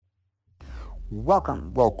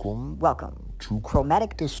Welcome to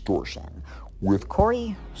Chromatic Distortion with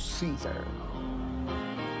Corey Caesar.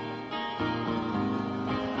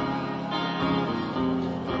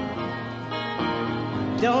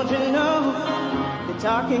 Don't you know they're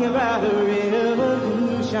talking about a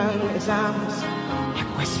revolution? It sounds like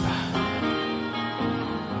a whisper.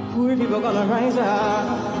 Poor people gonna rise up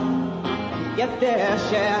and get their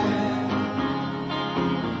share.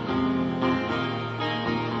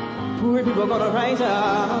 Poor people gonna rise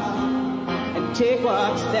up and take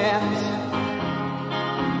what's theirs.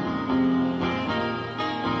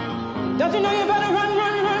 Don't you know you better run.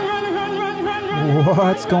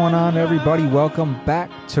 What's going on, everybody? Welcome back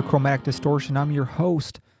to Chromatic Distortion. I'm your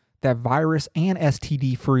host, that virus and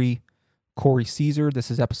STD-free Corey Caesar. This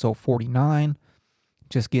is episode 49.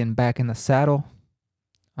 Just getting back in the saddle.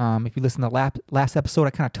 If you listen to the last episode, I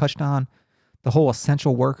kind of touched on the whole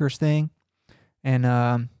essential workers thing. And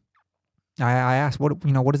I asked, what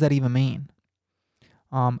does that even mean?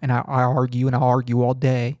 And I argue, and I'll argue all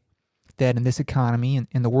day, that in this economy,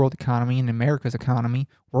 in the world economy, in America's economy,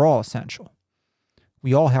 we're all essential.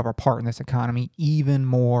 We all have our part in this economy, even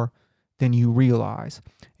more than you realize.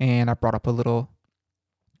 And I brought up a little,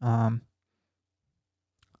 an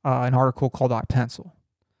article called iPencil.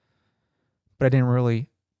 But I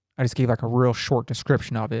just gave like a real short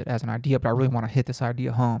description of it as an idea, but I really want to hit this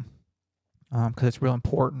idea home because it's real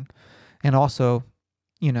important. And also,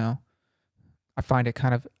 I find it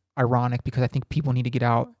kind of ironic because I think people need to get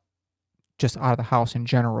out of the house in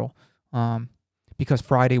general. Because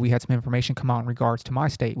Friday we had some information come out in regards to my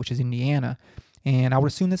state, which is Indiana. And I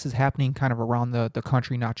would assume this is happening kind of around the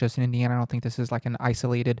country, not just in Indiana. I don't think this is like an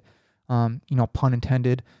isolated, pun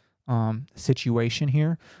intended, situation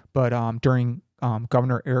here. But during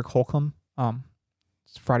Governor Eric Holcomb,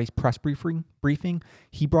 Friday's press briefing,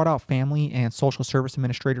 he brought out Family and Social Service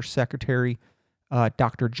Administrator Secretary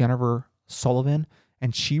Dr. Jennifer Sullivan,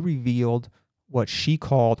 and she revealed what she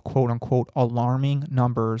called, quote unquote, alarming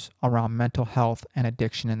numbers around mental health and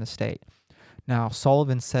addiction in the state. Now,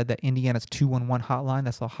 Sullivan said that Indiana's 211 hotline,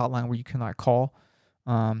 that's a hotline where you can call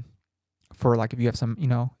for if you have some,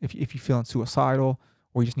 if you're feeling suicidal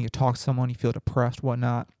or you just need to talk to someone, you feel depressed,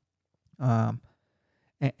 whatnot.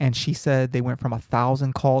 And she said they went from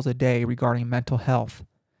 1,000 calls a day regarding mental health,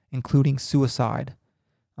 including suicidal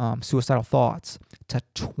thoughts, to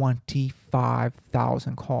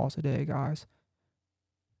 25,000 calls a day, guys.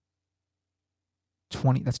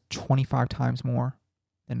 That's 25 times more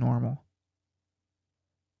than normal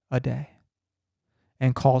a day.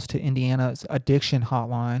 And calls to Indiana's addiction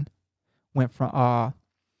hotline went from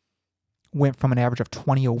an average of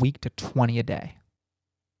 20 a week to 20 a day.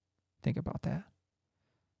 Think about that.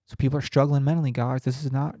 So people are struggling mentally, guys.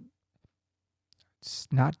 It's not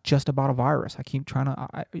just about a virus. I keep trying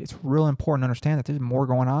to. It's real important to understand that there's more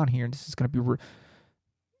going on here, and this is going to be.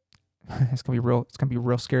 It's going to be real. It's going to be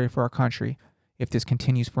real scary for our country if this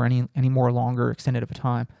continues for any more longer extended of a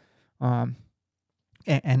time.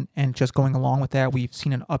 And just going along with that, we've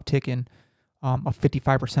seen an uptick in of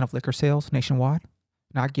 55% of liquor sales nationwide.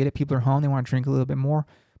 Now I get it. People are home. They want to drink a little bit more.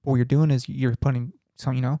 But what you're doing is you're putting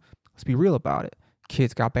some. Let's be real about it.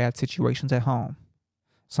 Kids got bad situations at home.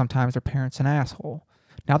 Sometimes their parent's an asshole.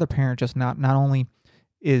 Now the parent just not only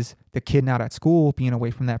is the kid not at school being away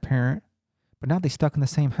from that parent, but now they stuck in the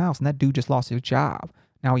same house and that dude just lost his job.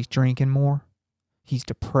 Now he's drinking more. He's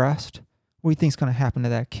depressed. What do you think's going to happen to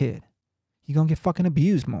that kid? He's going to get fucking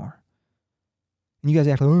abused more. And you guys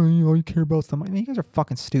act like, you care about something. You guys are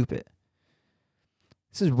fucking stupid.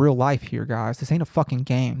 This is real life here, guys. This ain't a fucking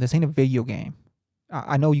game. This ain't a video game.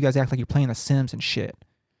 I know you guys act like you're playing The Sims and shit.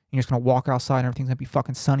 You're just going to walk outside and everything's going to be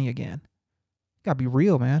fucking sunny again. You got to be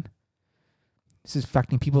real, man. This is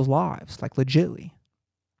affecting people's lives, legitly.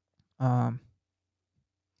 So,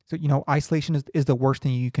 isolation is the worst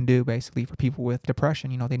thing you can do, basically, for people with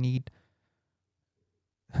depression. They don't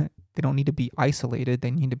need to be isolated.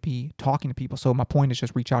 They need to be talking to people. So my point is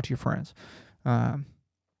just reach out to your friends.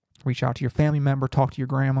 Reach out to your family member, talk to your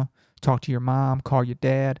grandma, talk to your mom, call your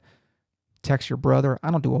dad, text your brother.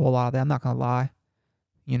 I don't do a whole lot of that. I'm not going to lie.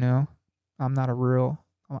 I'm not a real...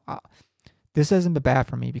 this hasn't been bad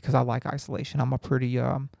for me because I like isolation. I'm a pretty...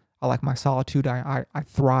 I like my solitude. I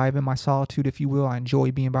thrive in my solitude, if you will. I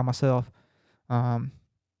enjoy being by myself. So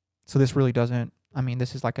this really doesn't...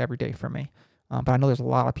 this is every day for me. But I know there's a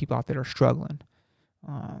lot of people out there that are struggling.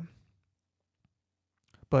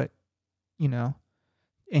 But,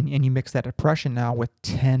 and you mix that depression now with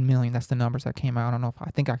 10 million. That's the numbers that came out. I don't know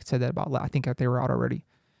I think I said that I think they were out already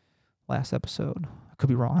last episode. I could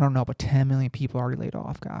be wrong. I don't know, but 10 million people already laid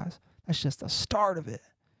off, guys. That's just the start of it.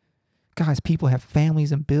 Guys, people have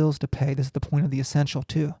families and bills to pay. This is the point of the essential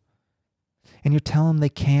too. And you're telling them they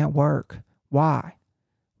can't work. Why?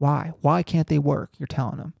 Why can't they work? You're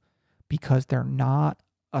telling them because they're not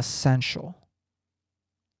essential.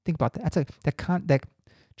 Think about that. That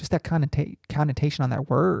connotation on that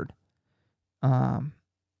word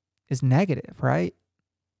is negative, right?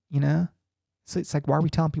 You know, so it's like, why are we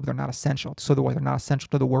telling people they're not essential? So the way they're not essential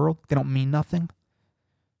to the world, they don't mean nothing,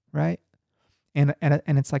 right? And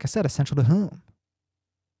it's like I said, essential to whom?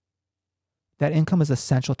 That income is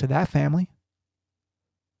essential to that family.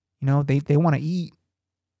 You know, they want to eat.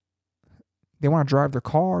 They want to drive their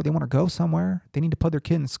car. They want to go somewhere. They need to put their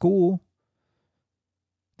kid in school.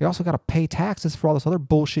 They also got to pay taxes for all this other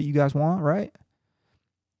bullshit you guys want, right?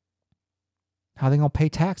 How are they going to pay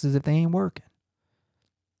taxes if they ain't working?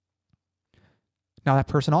 Now, that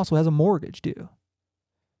person also has a mortgage due.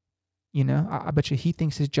 You know, I bet you he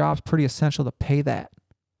thinks his job's pretty essential to pay that.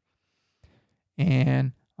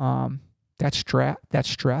 And that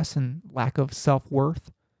stress and lack of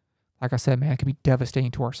self-worth, like I said, man, it can be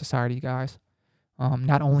devastating to our society, guys.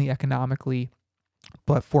 Not only economically,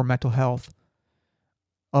 but for mental health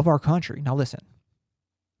of our country. Now, listen,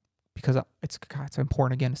 because it's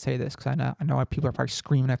important again to say this, because I know people are probably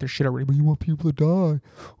screaming at their shit already. But you want people to die?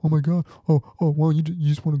 Oh my God! Oh, well, you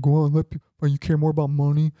just want to go out and let people? You care more about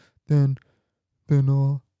money than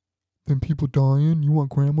people dying? You want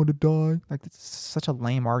grandma to die? Like, it's such a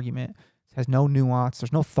lame argument. It has no nuance.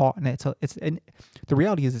 There's no thought in it. The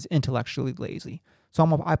reality is it's intellectually lazy. So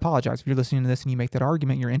I apologize if you're listening to this and you make that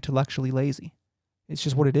argument. You're intellectually lazy. It's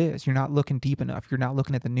just what it is. You're not looking deep enough. You're not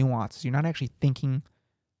looking at the nuances. You're not actually thinking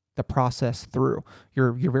the process through.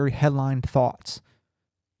 You're very headline thoughts.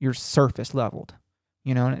 You're surface leveled.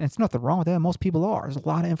 You know, and it's nothing wrong with that. Most people are. There's a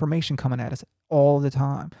lot of information coming at us all the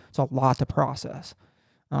time. It's a lot to process.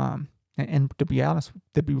 And to be honest,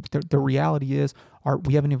 the reality is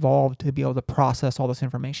we haven't evolved to be able to process all this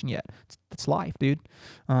information yet. It's life, dude.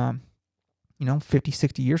 50,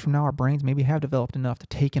 60 years from now, our brains maybe have developed enough to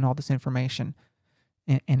take in all this information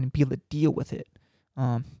and be able to deal with it.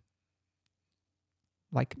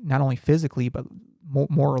 Like not only physically, but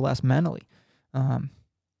more or less mentally.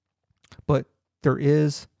 But there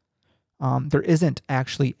isn't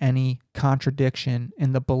actually any contradiction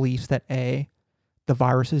in the beliefs that A, the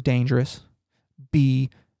virus is dangerous,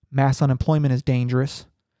 B, mass unemployment is dangerous,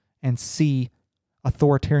 and C,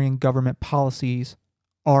 authoritarian government policies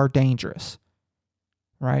are dangerous,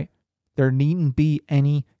 right? There needn't be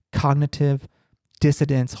any cognitive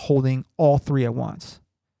dissidence holding all three at once,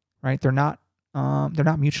 right? They're not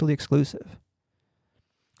mutually exclusive.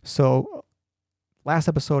 So last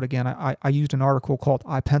episode, again, I used an article called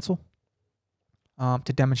iPencil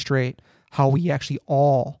to demonstrate how we actually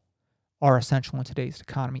all are essential in today's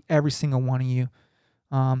economy, every single one of you.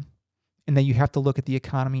 And that you have to look at the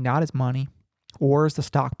economy not as money or as the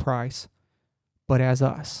stock price, but as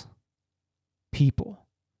us, people.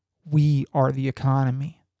 We are the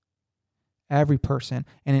economy. Every person.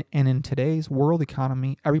 And in today's world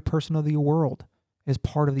economy, every person of the world is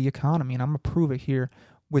part of the economy. And I'm going to prove it here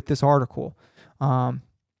with this article. And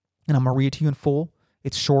I'm going to read it to you in full.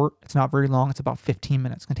 It's short. It's not very long. It's about 15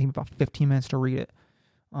 minutes. It's going to take me about 15 minutes to read it.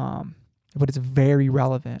 But it's very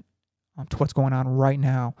relevant to what's going on right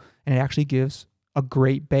now. And it actually gives a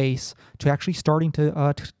great base to actually starting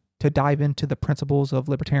to dive into the principles of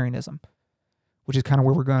libertarianism, which is kind of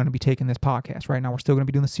where we're going to be taking this podcast right now. We're still going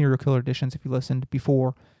to be doing the serial killer editions. If you listened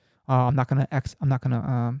before, I'm not going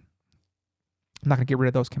to get rid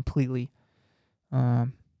of those completely. But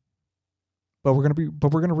we're going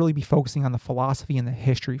to really be focusing on the philosophy and the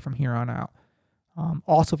history from here on out.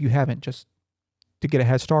 Also, if you haven't, just to get a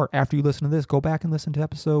head start, after you listen to this, go back and listen to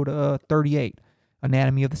episode 38,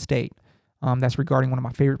 Anatomy of the State. That's regarding one of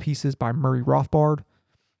my favorite pieces by Murray Rothbard.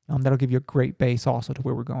 That'll give you a great base also to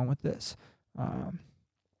where we're going with this.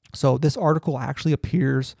 So this article actually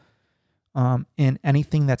appears in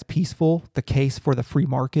Anything That's Peaceful, The Case for the Free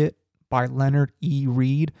Market by Leonard E.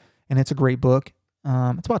 Reed, and it's a great book.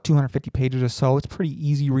 It's about 250 pages or so. It's pretty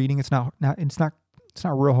easy reading. It's not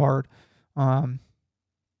real hard. And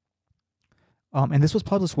this was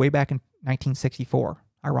published way back in 1964,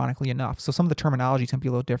 ironically enough. So some of the terminology is going to be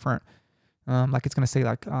a little different. Like it's going to say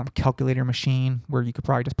like calculator machine, where you could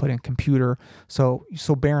probably just put in computer. So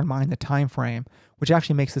bear in mind the time frame, which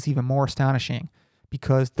actually makes this even more astonishing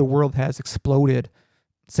because the world has exploded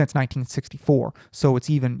since 1964. So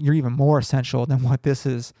you're even more essential than what this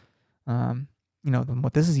is, than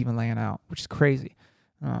what this is even laying out, which is crazy.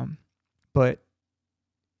 But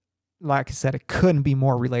like I said, it couldn't be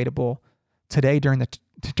more relatable today during the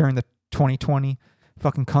 2020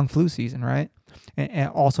 fucking Kung Flu season, right? And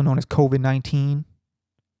also known as COVID-19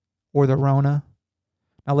 or the Rona.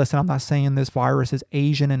 Now listen, I'm not saying this virus is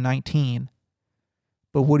Asian and 19,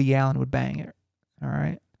 but Woody Allen would bang it, all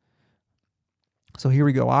right? So here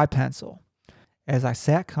we go, I pencil. As I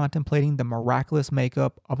sat contemplating the miraculous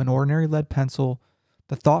makeup of an ordinary lead pencil,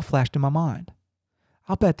 the thought flashed in my mind.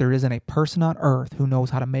 I'll bet there isn't a person on earth who knows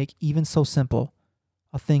how to make even so simple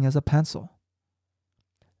a thing as a pencil.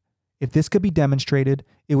 If this could be demonstrated,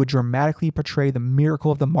 it would dramatically portray the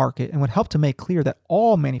miracle of the market and would help to make clear that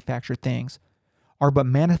all manufactured things are but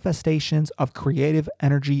manifestations of creative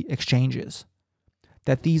energy exchanges,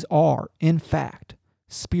 that these are, in fact,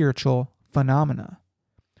 spiritual phenomena.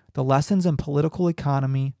 The lessons in political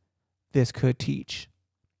economy this could teach.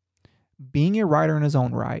 Being a writer in his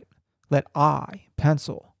own right, let I,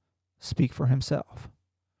 pencil, speak for himself.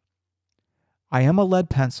 I am a lead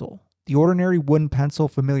pencil, the ordinary wooden pencil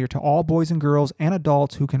familiar to all boys and girls and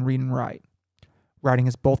adults who can read and write. Writing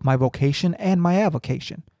is both my vocation and my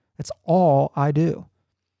avocation. It's all I do.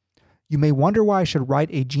 You may wonder why I should write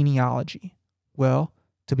a genealogy. Well,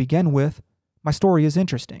 to begin with, my story is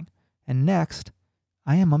interesting. And next,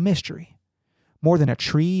 I am a mystery. More than a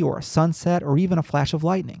tree or a sunset or even a flash of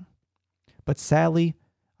lightning. But sadly,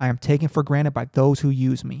 I am taken for granted by those who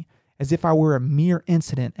use me, as if I were a mere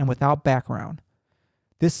incident and without background.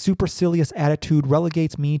 This supercilious attitude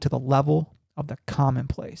relegates me to the level of the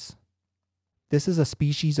commonplace. This is a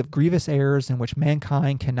species of grievous errors in which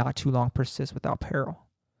mankind cannot too long persist without peril.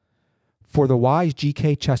 For the wise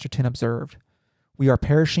G.K. Chesterton observed, we are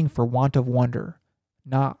perishing for want of wonder,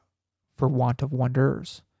 not for want of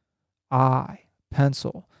wonders. I,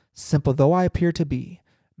 pencil, simple though I appear to be,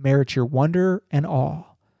 merit your wonder and awe,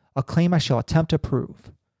 a claim I shall attempt to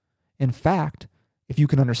prove. In fact, if you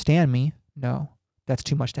can understand me, no, that's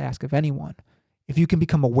too much to ask of anyone. If you can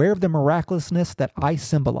become aware of the miraculousness that I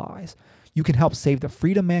symbolize, you can help save the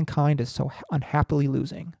freedom mankind is so unhappily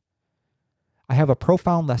losing. I have a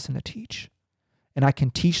profound lesson to teach, and I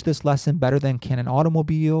can teach this lesson better than can an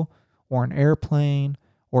automobile or an airplane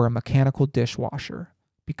or a mechanical dishwasher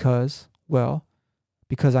because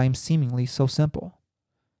I am seemingly so simple.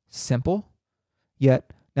 Simple?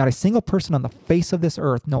 Yet, not a single person on the face of this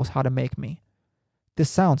earth knows how to make me. This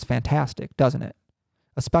sounds fantastic, doesn't it?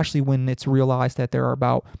 Especially when it's realized that there are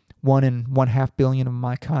about 1.5 billion of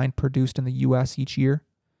my kind produced in the U.S. each year.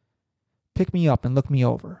 Pick me up and look me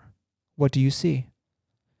over. What do you see?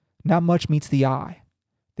 Not much meets the eye.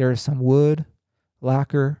 There is some wood,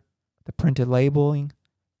 lacquer, the printed labeling,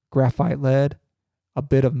 graphite lead, a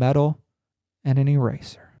bit of metal, and an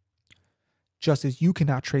eraser. Just as you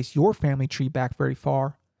cannot trace your family tree back very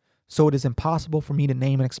far, so it is impossible for me to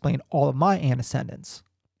name and explain all of my antecedents.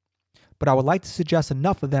 But I would like to suggest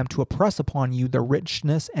enough of them to impress upon you the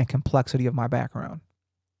richness and complexity of my background.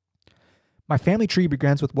 My family tree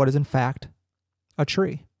begins with what is in fact a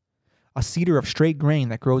tree, a cedar of straight grain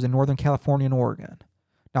that grows in Northern California and Oregon.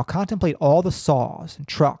 Now contemplate all the saws and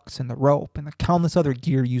trucks and the rope and the countless other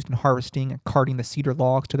gear used in harvesting and carting the cedar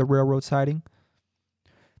logs to the railroad siding.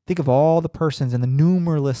 Think of all the persons and the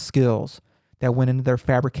numerous skills that went into their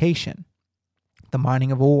fabrication, the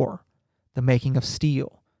mining of ore, the making of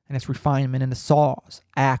steel, and its refinement into saws,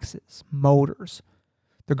 axes, motors,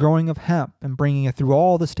 the growing of hemp and bringing it through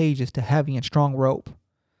all the stages to heavy and strong rope,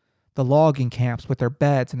 the logging camps with their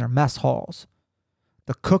beds and their mess halls,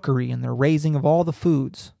 the cookery and their raising of all the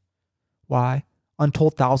foods. Why,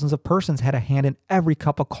 untold thousands of persons had a hand in every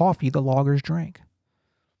cup of coffee the loggers drank.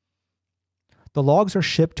 The logs are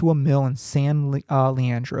shipped to a mill in San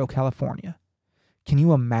Leandro, California. Can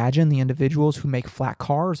you imagine the individuals who make flat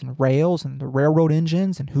cars and rails and the railroad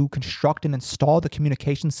engines and who construct and install the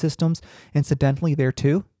communication systems incidentally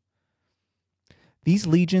thereto? These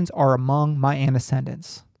legions are among my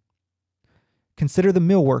antecedents. Consider the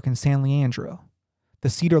millwork in San Leandro. The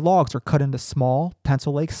cedar logs are cut into small,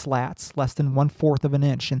 pencil-like slats less than 1/4 of an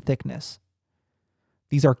inch in thickness.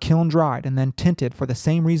 These are kiln-dried and then tinted for the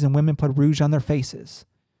same reason women put rouge on their faces.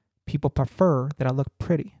 People prefer that I look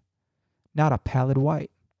pretty, not a pallid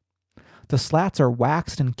white. The slats are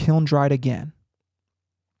waxed and kiln-dried again.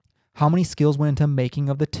 How many skills went into making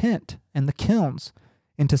of the tint and the kilns,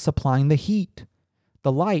 into supplying the heat,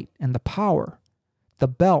 the light, and the power, the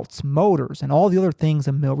belts, motors, and all the other things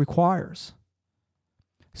a mill requires?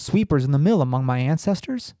 Sweepers in the mill among my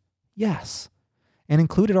ancestors? Yes. And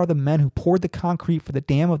included are the men who poured the concrete for the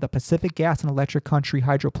dam of the Pacific Gas and Electric Country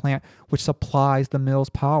hydro plant, which supplies the mill's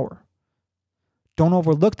power. Don't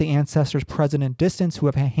overlook the ancestors present in distance who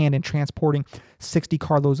have a hand in transporting 60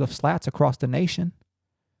 carloads of slats across the nation.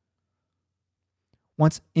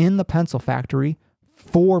 Once in the pencil factory,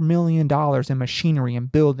 $4 million in machinery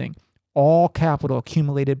and building, all capital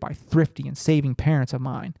accumulated by thrifty and saving parents of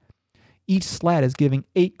mine. Each slat is giving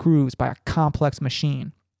 8 grooves by a complex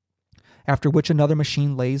machine, after which another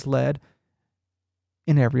machine lays lead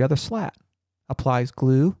in every other slat, applies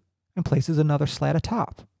glue, and places another slat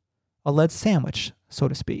atop. A lead sandwich, so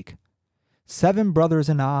to speak. 7 brothers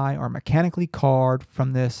and I are mechanically carved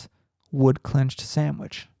from this wood-clinched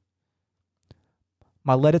sandwich.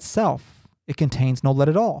 My lead itself, it contains no lead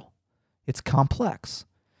at all. It's complex.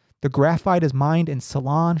 The graphite is mined in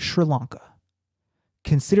Ceylon, Sri Lanka.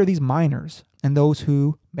 Consider these miners and those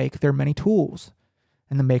who make their many tools,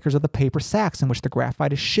 and the makers of the paper sacks in which the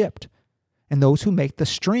graphite is shipped, and those who make the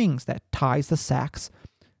strings that ties the sacks,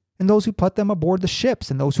 and those who put them aboard the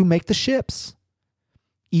ships, and those who make the ships.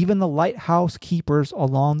 Even the lighthouse keepers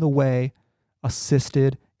along the way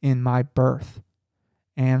assisted in my birth,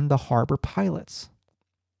 and the harbor pilots.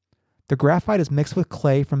 The graphite is mixed with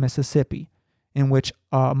clay from Mississippi, in which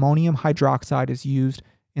ammonium hydroxide is used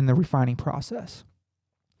in the refining process.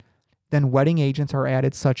 Then wetting agents are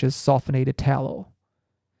added such as sulfonated tallow,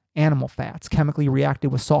 animal fats chemically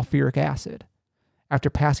reacted with sulfuric acid. After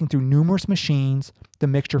passing through numerous machines, the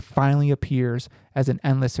mixture finally appears as an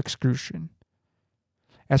endless extrusion,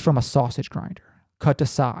 as from a sausage grinder, cut to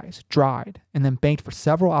size, dried, and then baked for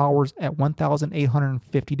several hours at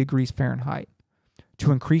 1,850 degrees Fahrenheit.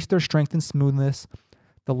 To increase their strength and smoothness,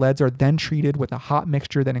 the leads are then treated with a hot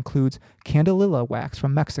mixture that includes candelilla wax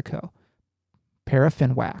from Mexico,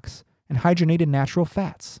 paraffin wax, and hydrogenated natural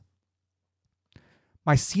fats.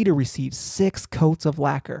 My cedar receives 6 coats of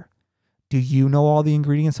lacquer. Do you know all the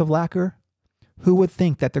ingredients of lacquer? Who would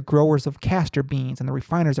think that the growers of castor beans and the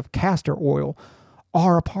refiners of castor oil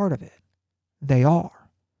are a part of it? They are.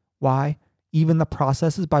 Why, even the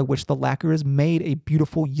processes by which the lacquer is made a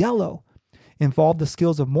beautiful yellow involve the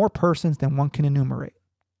skills of more persons than one can enumerate.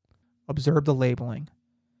 Observe the labeling.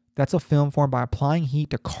 That's a film formed by applying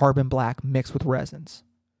heat to carbon black mixed with resins.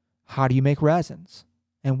 How do you make resins?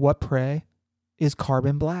 And what, pray, is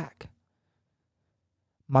carbon black?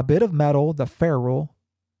 My bit of metal, the ferrule,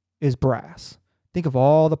 is brass. Think of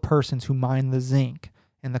all the persons who mine the zinc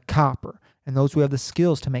and the copper and those who have the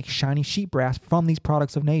skills to make shiny sheet brass from these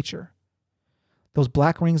products of nature. Those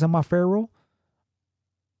black rings on my ferrule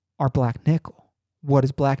are black nickel. What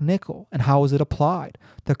is black nickel and how is it applied?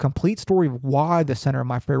 The complete story of why the center of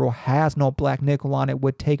my ferrule has no black nickel on it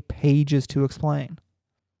would take pages to explain.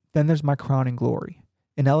 Then there's my crowning glory,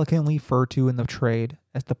 inelegantly referred to in the trade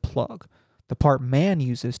as the plug, the part man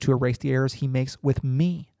uses to erase the errors he makes with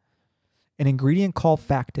me. An ingredient called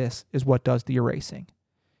Factus is what does the erasing.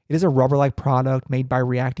 It is a rubber-like product made by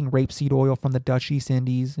reacting rapeseed oil from the Dutch East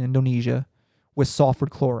Indies, Indonesia, with sulfur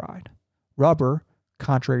chloride. Rubber,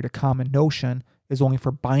 contrary to common notion, is only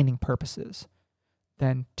for binding purposes.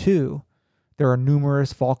 Then, 2, there are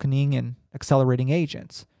numerous vulcaning and accelerating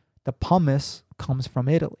agents. The pumice comes from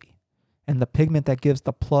Italy, and the pigment that gives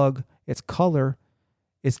the plug its color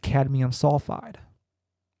is cadmium sulfide.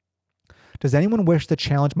 Does anyone wish to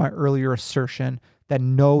challenge my earlier assertion that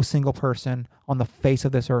no single person on the face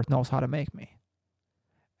of this earth knows how to make me?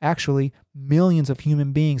 Actually, millions of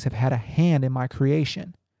human beings have had a hand in my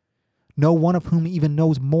creation, no one of whom even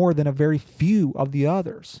knows more than a very few of the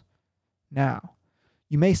others. Now,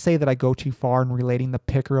 you may say that I go too far in relating the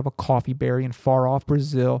picker of a coffee berry in far-off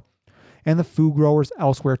Brazil and the food growers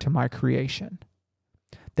elsewhere to my creation,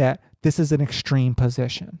 that this is an extreme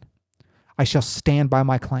position. I shall stand by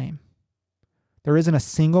my claim. There isn't a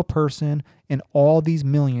single person in all these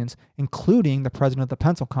millions, including the president of the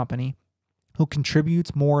pencil company, who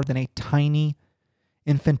contributes more than a tiny,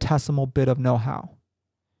 infinitesimal bit of know-how.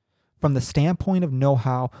 From the standpoint of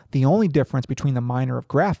know-how, the only difference between the miner of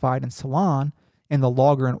graphite in Ceylon and the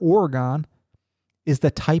logger in Oregon is the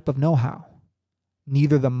type of know-how.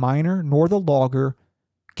 Neither the miner nor the logger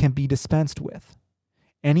can be dispensed with,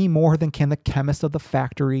 any more than can the chemist of the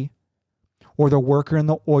factory or the worker in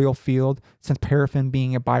the oil field, since paraffin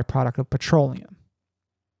being a byproduct of petroleum.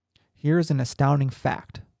 Here is an astounding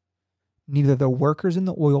fact. Neither the workers in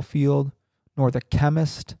the oil field, nor the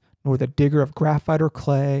chemist, nor the digger of graphite or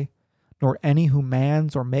clay, nor any who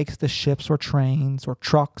mans or makes the ships or trains or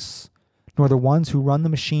trucks, nor the ones who run the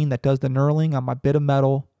machine that does the knurling on my bit of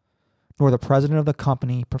metal, nor the president of the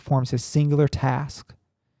company performs his singular task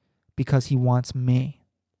because he wants me.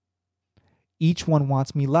 Each one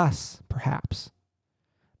wants me less, perhaps,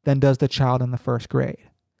 than does the child in the first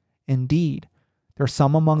grade. Indeed, there are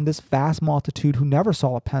some among this vast multitude who never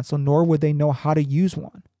saw a pencil, nor would they know how to use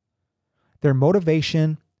one. Their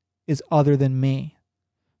motivation is other than me.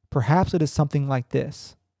 Perhaps it is something like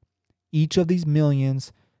this. Each of these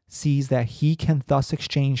millions sees that he can thus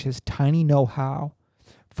exchange his tiny know-how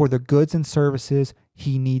for the goods and services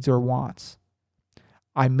he needs or wants.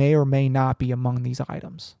 I may or may not be among these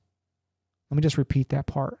items. Let me just repeat that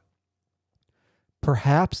part.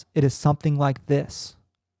 Perhaps it is something like this.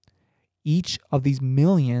 Each of these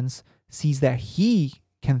millions sees that he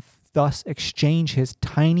can thus exchange his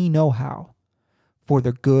tiny know-how for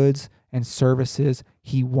the goods and services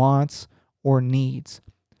he wants or needs.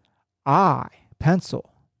 I, pencil,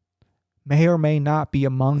 may or may not be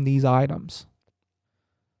among these items.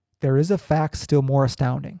 There is a fact still more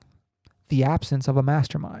astounding: the absence of a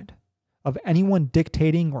mastermind, of anyone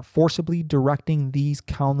dictating or forcibly directing these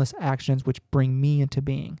countless actions which bring me into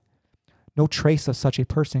being. No trace of such a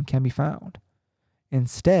person can be found.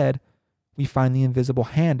 Instead, we find the invisible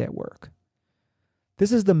hand at work.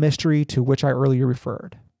 This is the mystery to which I earlier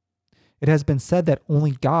referred. It has been said that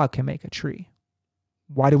only God can make a tree.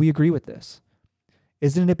 Why do we agree with this?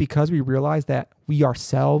 Isn't it because we realize that we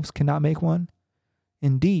ourselves cannot make one?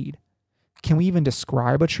 Indeed. Can we even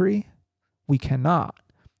describe a tree? We cannot,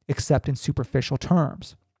 except in superficial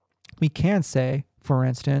terms. We can say, for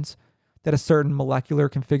instance, that a certain molecular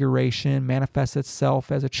configuration manifests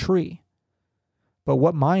itself as a tree. But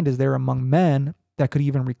what mind is there among men that could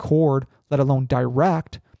even record, let alone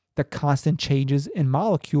direct, the constant changes in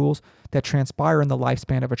molecules that transpire in the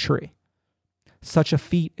lifespan of a tree? Such a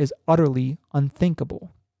feat is utterly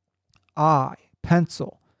unthinkable. I,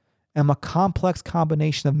 pencil, am a complex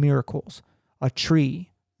combination of miracles: a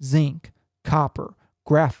tree, zinc, copper,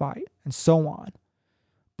 graphite, and so on.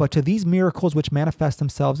 But to these miracles which manifest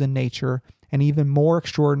themselves in nature, an even more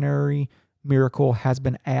extraordinary miracle has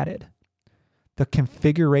been added: the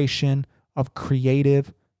configuration of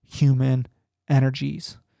creative human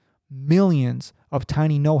energies. Millions of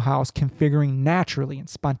tiny know-hows configuring naturally and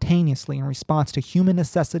spontaneously in response to human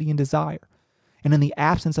necessity and desire, and in the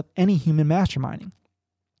absence of any human masterminding.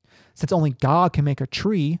 Since only God can make a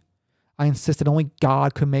tree, I insist that only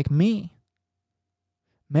God could make me.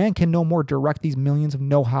 Man can no more direct these millions of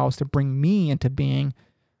know-hows to bring me into being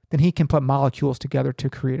than he can put molecules together to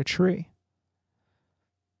create a tree.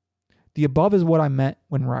 The above is what I meant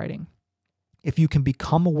when writing. If you can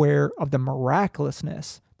become aware of the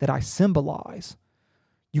miraculousness that I symbolize,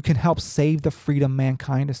 you can help save the freedom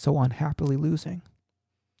mankind is so unhappily losing.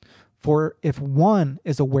 For if one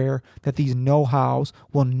is aware that these know-hows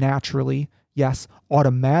will naturally, yes,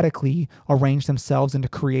 automatically arrange themselves into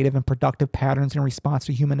creative and productive patterns in response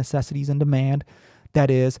to human necessities and demand, that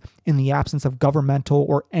is, in the absence of governmental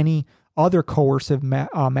or any other coercive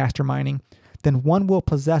masterminding, then one will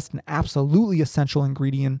possess an absolutely essential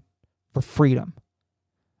ingredient for freedom: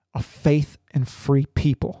 a faith in free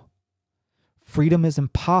people. Freedom is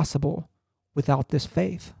impossible without this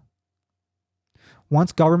faith.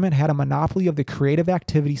 Once government had a monopoly of the creative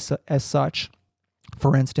activity as such,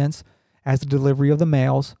 for instance, as the delivery of the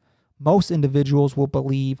mails, most individuals will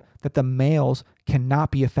believe that the mails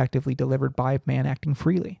cannot be effectively delivered by a man acting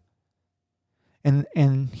freely.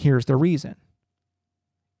 And here's the reason.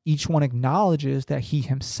 Each one acknowledges that he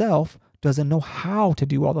himself doesn't know how to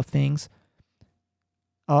do all the things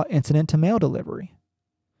incident to mail delivery.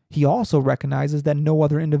 He also recognizes that no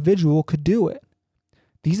other individual could do it.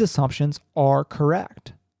 These assumptions are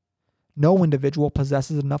correct. No individual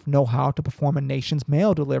possesses enough know-how to perform a nation's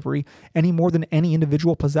mail delivery any more than any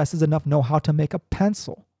individual possesses enough know-how to make a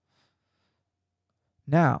pencil.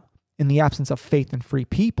 Now, in the absence of faith in free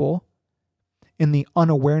people, in the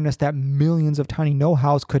unawareness that millions of tiny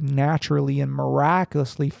know-hows could naturally and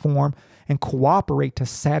miraculously form and cooperate to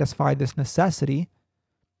satisfy this necessity,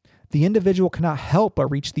 the individual cannot help but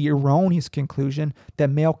reach the erroneous conclusion that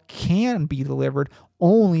mail can be delivered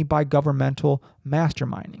only by governmental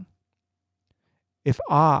masterminding. If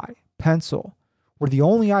I, pencil, were the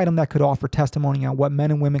only item that could offer testimony on what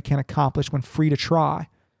men and women can accomplish when free to try,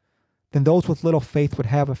 then those with little faith would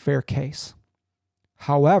have a fair case.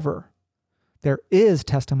 However, there is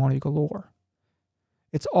testimony galore.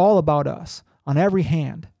 It's all about us, on every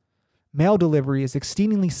hand. Mail delivery is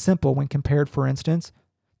exceedingly simple when compared, for instance,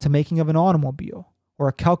 to making of an automobile, or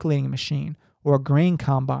a calculating machine, or a grain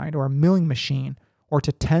combine, or a milling machine, or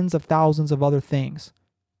to tens of thousands of other things.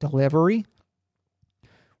 Delivery?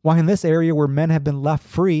 Why, in this area where men have been left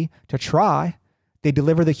free to try, they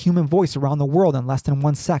deliver the human voice around the world in less than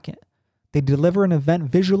 1 second. They deliver an event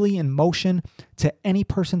visually in motion to any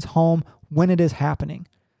person's home when it is happening.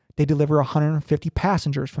 They deliver 150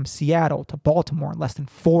 passengers from Seattle to Baltimore in less than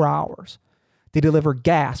 4 hours. They deliver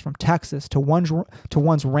gas from Texas to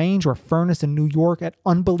one's range or furnace in New York at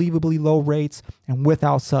unbelievably low rates and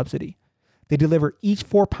without subsidy. They deliver each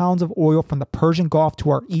 4 pounds of oil from the Persian Gulf to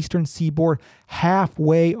our eastern seaboard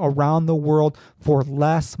halfway around the world for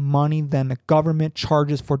less money than the government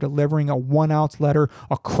charges for delivering a 1-ounce letter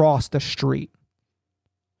across the street.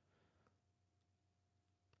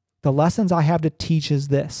 The lessons I have to teach is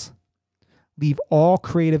this: leave all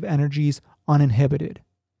creative energies uninhibited.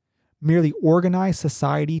 Merely organize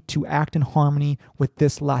society to act in harmony with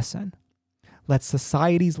this lesson. Let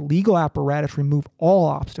society's legal apparatus remove all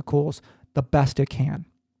obstacles the best it can.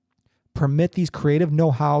 Permit these creative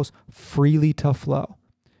know-hows freely to flow.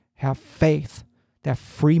 Have faith that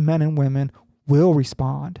free men and women will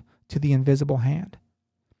respond to the invisible hand.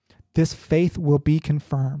 This faith will be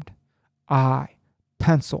confirmed. I,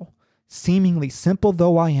 pencil, seemingly simple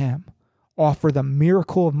though I am, offer the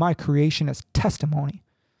miracle of my creation as testimony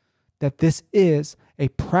that this is a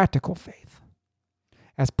practical faith.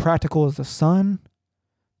 As practical as the sun,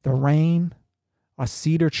 the rain, a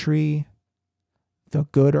cedar tree, the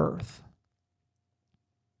good earth.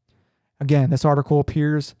 Again, this article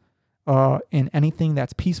appears in Anything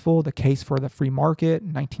That's Peaceful, The Case for the Free Market,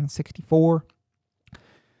 1964.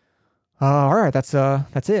 All right, that's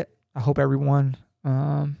it. I hope everyone.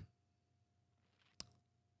 I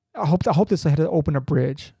hope this had opened a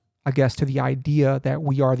bridge, I guess, to the idea that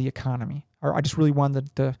we are the economy. Or I just really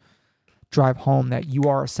wanted to drive home that you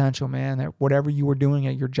are essential, man. That whatever you were doing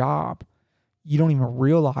at your job, you don't even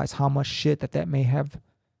realize how much shit that may have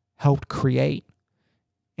helped create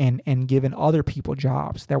and given other people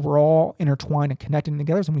jobs, that we're all intertwined and connected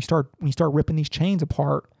together. So when you start ripping these chains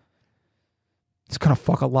apart, it's going to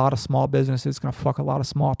fuck a lot of small businesses. It's going to fuck a lot of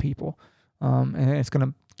small people. And it's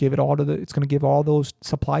going to give all those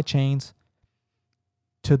supply chains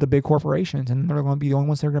to the big corporations. And they're going to be the only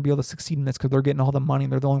ones that are going to be able to succeed in this because they're getting all the money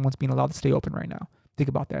and they're the only ones being allowed to stay open right now. Think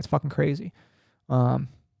about that. It's fucking crazy. But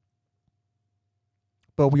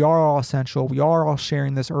we are all essential. We are all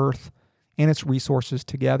sharing this earth and its resources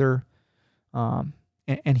together. And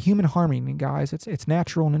human harmony, guys, it's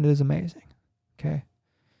natural and it is amazing. Okay.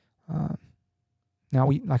 Now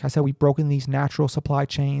like I said, we've broken these natural supply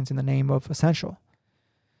chains in the name of essential,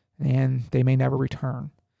 and they may never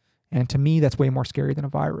return. And to me, that's way more scary than a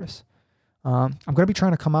virus. I'm going to be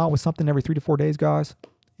trying to come out with something every 3 to 4 days, guys.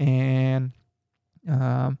 And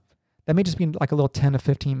that may just be like a little 10 to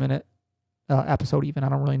 15 minute episode even. I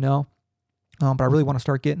don't really know. But I really want to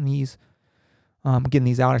start getting these out.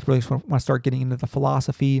 I really want to start getting into the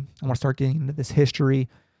philosophy. I want to start getting into this history.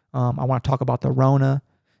 I want to talk about the Rona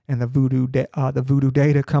and the voodoo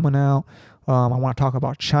data coming out. I want to talk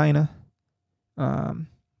about China.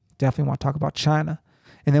 Definitely want to talk about China.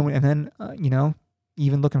 And then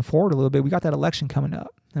even looking forward a little bit, we got that election coming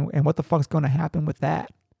up. And what the fuck's going to happen with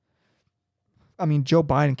that? I mean, Joe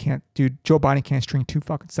Biden can't string 2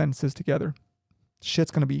 fucking sentences together.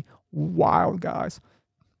 Shit's going to be wild, guys.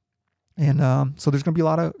 And so there's going to be a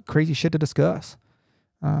lot of crazy shit to discuss.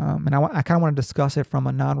 And I kind of want to discuss it from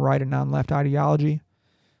a non-right and non-left ideology.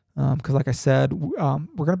 Because like I said, we're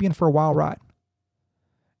going to be in for a wild ride.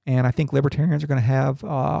 And I think libertarians are going to have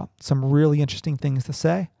some really interesting things to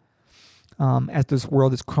say as this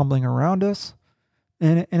world is crumbling around us.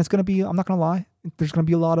 And it's going to be, I'm not going to lie, there's going to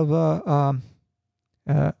be a lot of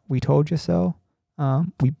we told you so,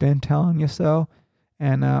 we've been telling you so,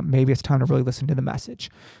 and maybe it's time to really listen to the message.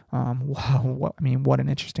 Wow, what an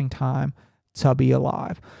interesting time to be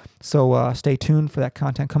alive. So stay tuned for that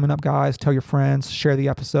content coming up, guys. Tell your friends, share the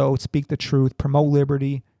episode, speak the truth, promote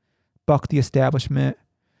liberty, buck the establishment,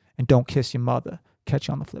 and don't kiss your mother. Catch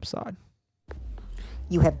you on the flip side.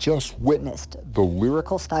 You have just witnessed the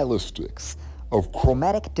lyrical stylistics of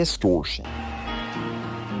chromatic distortion.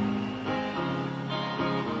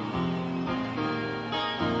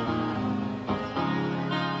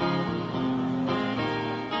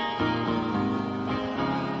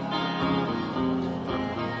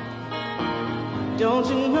 Don't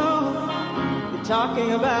you know, you're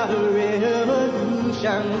talking about a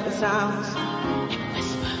revolution. It sounds like a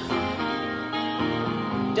whisper.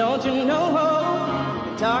 Don't you know,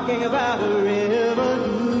 you're talking about a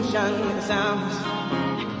revolution. It sounds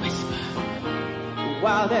like a whisper.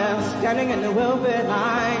 While they're standing in the welfare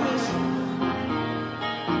lines,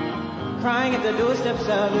 crying at the doorsteps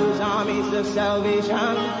of those armies of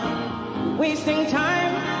salvation, wasting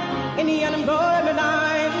time in the unemployment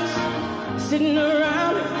lines, sitting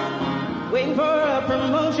around waiting for a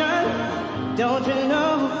promotion. Don't you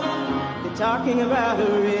know, they're talking about a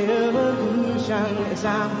revolution. It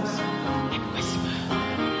sounds like a whisper.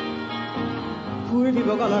 Poor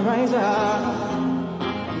people gonna rise up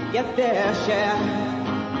and get their share.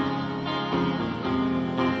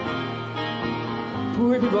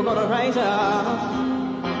 Poor people gonna rise up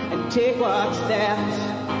and take what's theirs.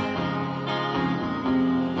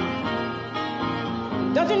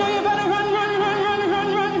 Don't you know you better run, run, run, run, run,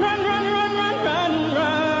 run, run, run, run, run, run,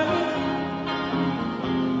 run.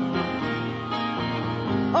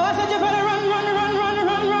 Oh, I said you better run, run, run, run,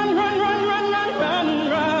 run, run, run, run, run, run, run,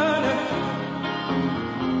 run.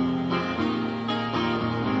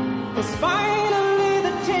 'Cause finally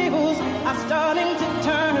the tables are starting to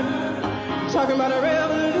turn. Talking about a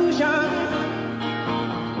revolution.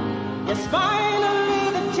 Yes, finally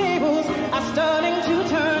the tables are starting to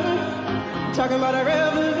turn. Talking about a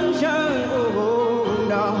revolution, oh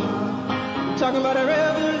no. Talking about a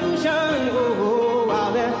revolution, oh,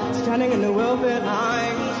 while they're standing in the welfare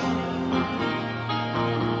lines,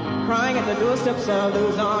 crying at the doorsteps of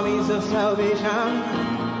those armies of salvation,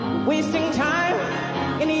 wasting time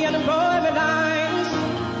in the unemployment lines,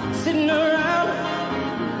 sitting around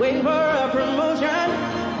waiting for a promotion.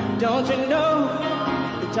 Don't you know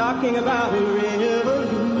they're talking about a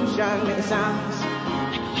revolution? It sounds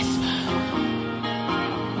like a whisper.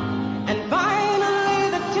 And finally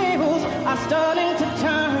the tables are starting to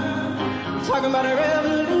turn. Talking about a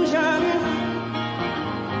revolution.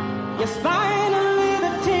 Yes, finally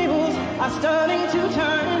the tables are starting to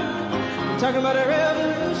turn. Talking about a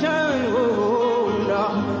revolution, oh no.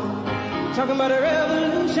 Talking about a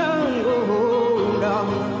revolution, oh no.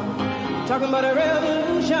 Talking about a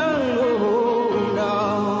revolution, oh.